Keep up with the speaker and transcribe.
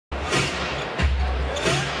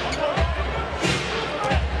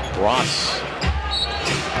Ross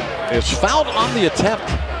is fouled on the attempt.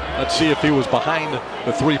 Let's see if he was behind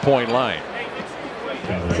the three-point line.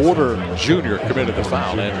 Porter Jr. committed the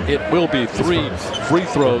foul, and it will be 3 free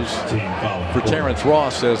throws for Terrence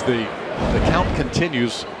Ross as the count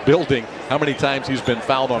continues building. How many times he's been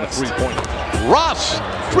fouled on a three-point? Ross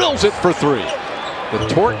drills it for 3. The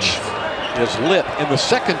torch is lit in the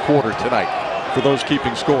second quarter tonight for those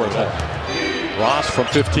keeping score at home. Ross from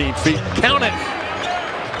 15 feet, count it.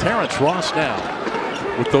 Terrence Ross now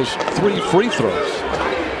with those 3 free throws.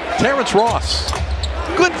 Terrence Ross,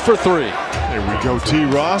 good for 3. There we go, T.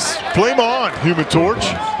 Ross. Flame on, Human Torch.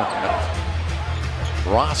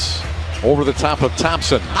 Ross over the top of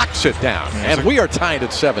Thompson, knocks it down, and we are tied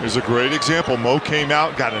at 7. Here's a great example. Mo came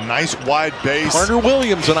out, got a nice wide base. Carter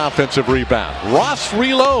Williams an offensive rebound. Ross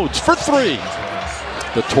reloads for 3.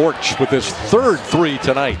 The torch with his 3rd 3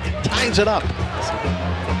 tonight ties it up.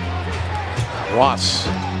 Ross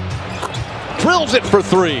drills it for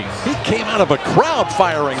 3. He came out of a crowd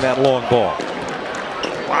firing that long ball.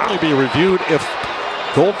 Wow. Only be reviewed if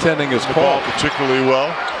goaltending is called. Particularly well.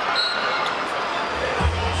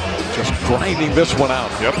 Just grinding this one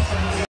out. Yep.